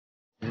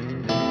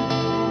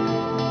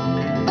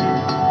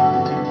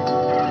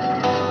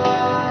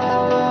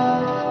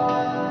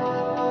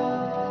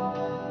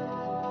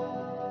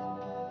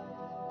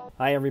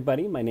Hi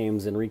everybody, my name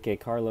is Enrique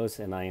Carlos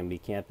and I am the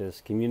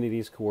Campus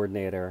Communities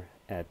Coordinator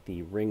at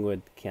the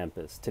Ringwood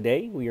campus.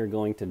 Today we are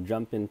going to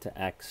jump into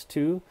Acts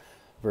 2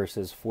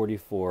 verses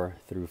 44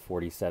 through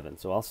 47.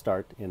 So I'll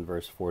start in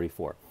verse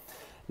 44.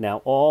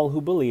 Now all who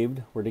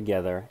believed were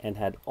together and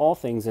had all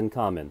things in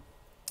common,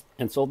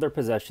 and sold their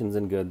possessions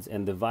and goods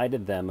and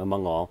divided them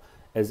among all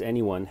as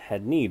anyone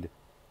had need.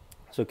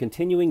 So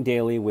continuing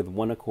daily with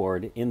one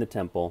accord in the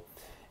temple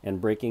and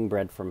breaking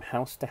bread from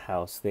house to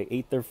house, they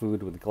ate their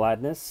food with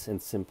gladness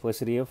and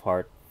simplicity of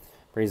heart,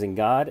 praising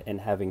God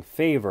and having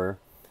favor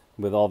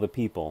with all the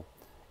people.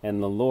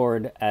 And the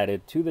Lord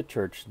added to the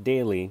church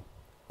daily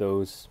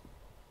those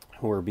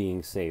who were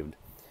being saved.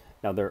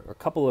 Now, there are a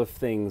couple of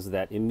things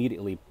that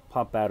immediately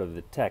pop out of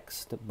the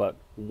text, but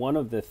one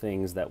of the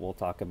things that we'll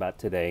talk about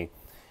today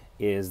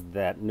is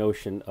that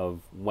notion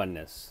of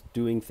oneness,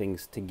 doing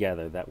things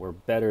together, that we're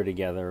better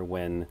together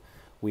when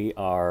we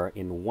are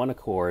in one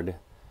accord,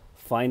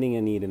 finding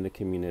a need in the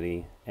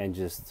community, and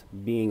just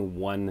being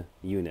one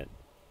unit.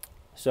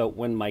 So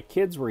when my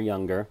kids were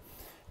younger,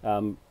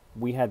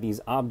 we had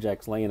these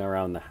objects laying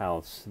around the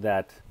house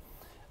that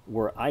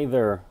were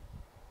either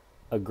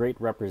a great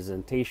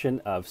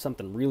representation of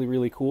something really,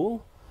 really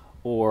cool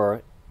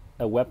or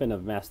a weapon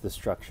of mass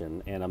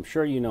destruction. And I'm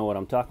sure you know what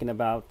I'm talking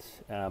about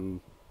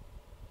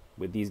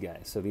with these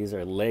guys. So these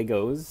are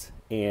Legos,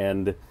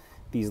 and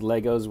these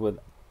Legos would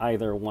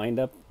either wind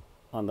up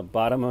on the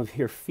bottom of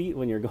your feet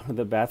when you're going to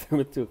the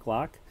bathroom at 2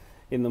 o'clock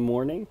in the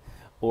morning,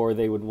 or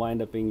they would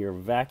wind up in your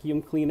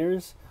vacuum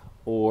cleaners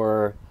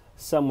or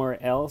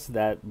somewhere else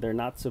that they're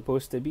not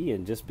supposed to be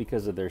in, just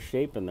because of their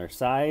shape and their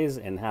size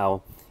and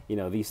how, you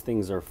know, these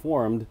things are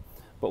formed.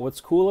 But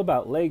what's cool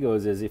about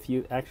Legos is if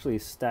you actually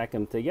stack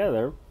them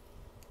together,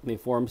 they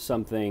form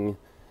something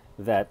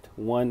that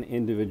one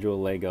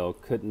individual Lego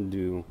couldn't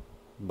do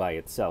by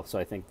itself. So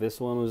I think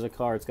this one was a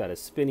car. It's got a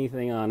spinny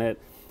thing on it.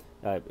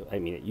 I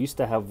mean, it used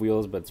to have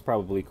wheels, but it's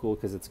probably cool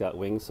because it's got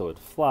wings, so it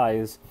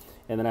flies.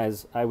 And then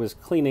as I was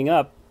cleaning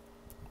up,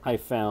 I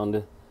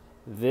found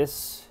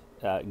this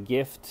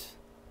gift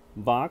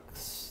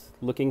box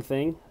looking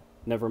thing.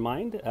 Never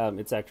mind.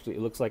 It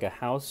looks like a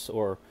house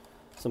or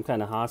some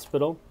kind of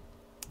hospital,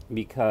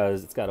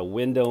 because it's got a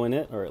window in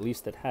it, or at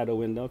least it had a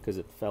window because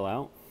it fell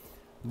out.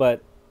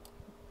 But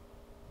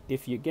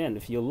if you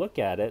look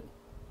at it,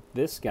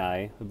 this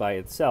guy by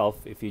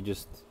itself, if you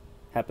just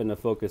happen to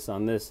focus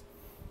on this,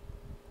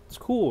 it's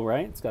cool,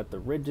 right? It's got the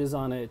ridges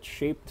on it. It's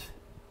shaped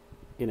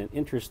in an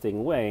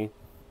interesting way.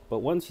 But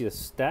once you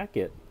stack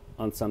it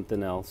on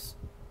something else,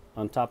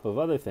 on top of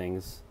other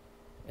things,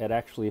 it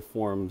actually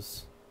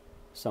forms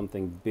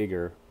something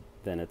bigger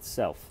than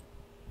itself.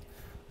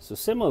 So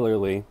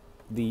similarly,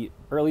 the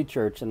early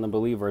church and the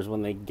believers,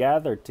 when they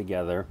gathered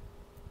together,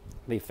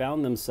 they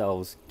found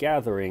themselves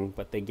gathering,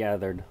 but they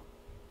gathered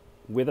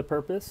with a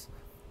purpose,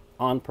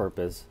 on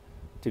purpose,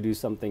 to do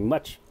something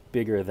much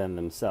bigger than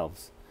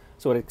themselves.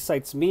 So what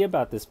excites me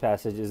about this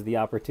passage is the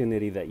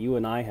opportunity that you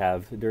and I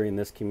have during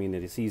this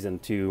community season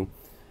to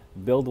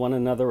build one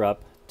another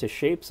up, to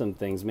shape some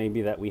things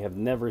maybe that we have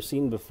never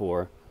seen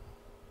before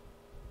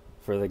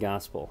for the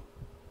gospel.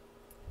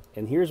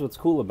 And here's what's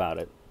cool about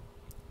it.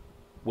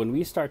 When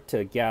we start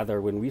to gather,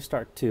 when we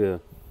start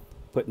to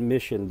put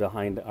mission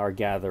behind our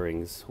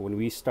gatherings, when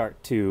we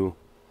start to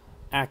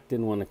act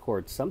in one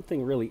accord,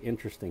 something really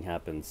interesting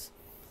happens.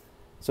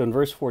 So in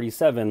verse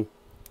 47,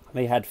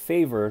 they had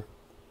favor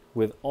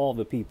with all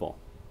the people.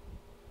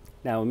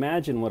 Now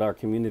imagine what our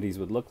communities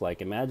would look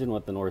like. Imagine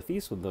what the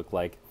Northeast would look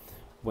like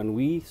when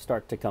we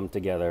start to come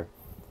together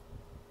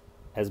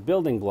as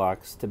building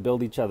blocks to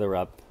build each other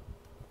up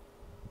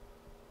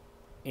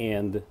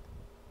and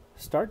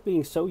start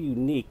being so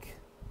unique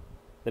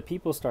that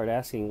people start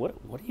asking, what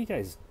are you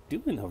guys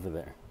doing over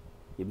there?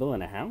 You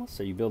building a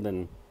house? Are you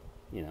building,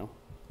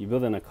 you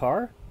building a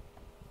car?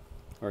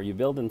 Or are you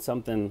building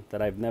something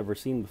that I've never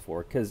seen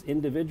before? Because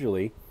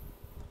individually,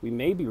 we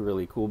may be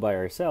really cool by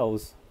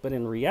ourselves, but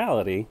in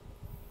reality,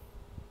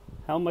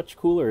 how much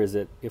cooler is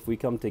it if we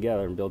come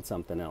together and build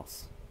something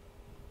else?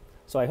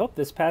 So I hope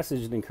this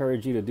passage would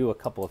encourage you to do a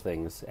couple of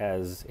things,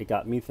 as it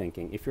got me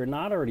thinking. If you're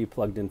not already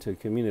plugged into a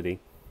community,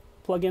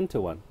 plug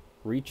into one.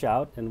 Reach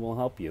out and we'll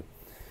help you.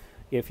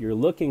 If you're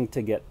looking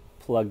to get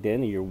plugged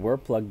in, or you were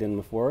plugged in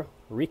before,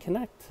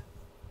 reconnect.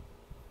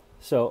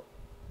 So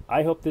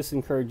I hope this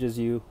encourages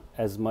you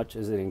as much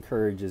as it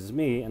encourages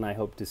me, and I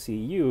hope to see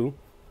you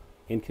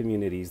in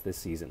communities this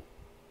season.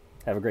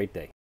 Have a great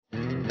day.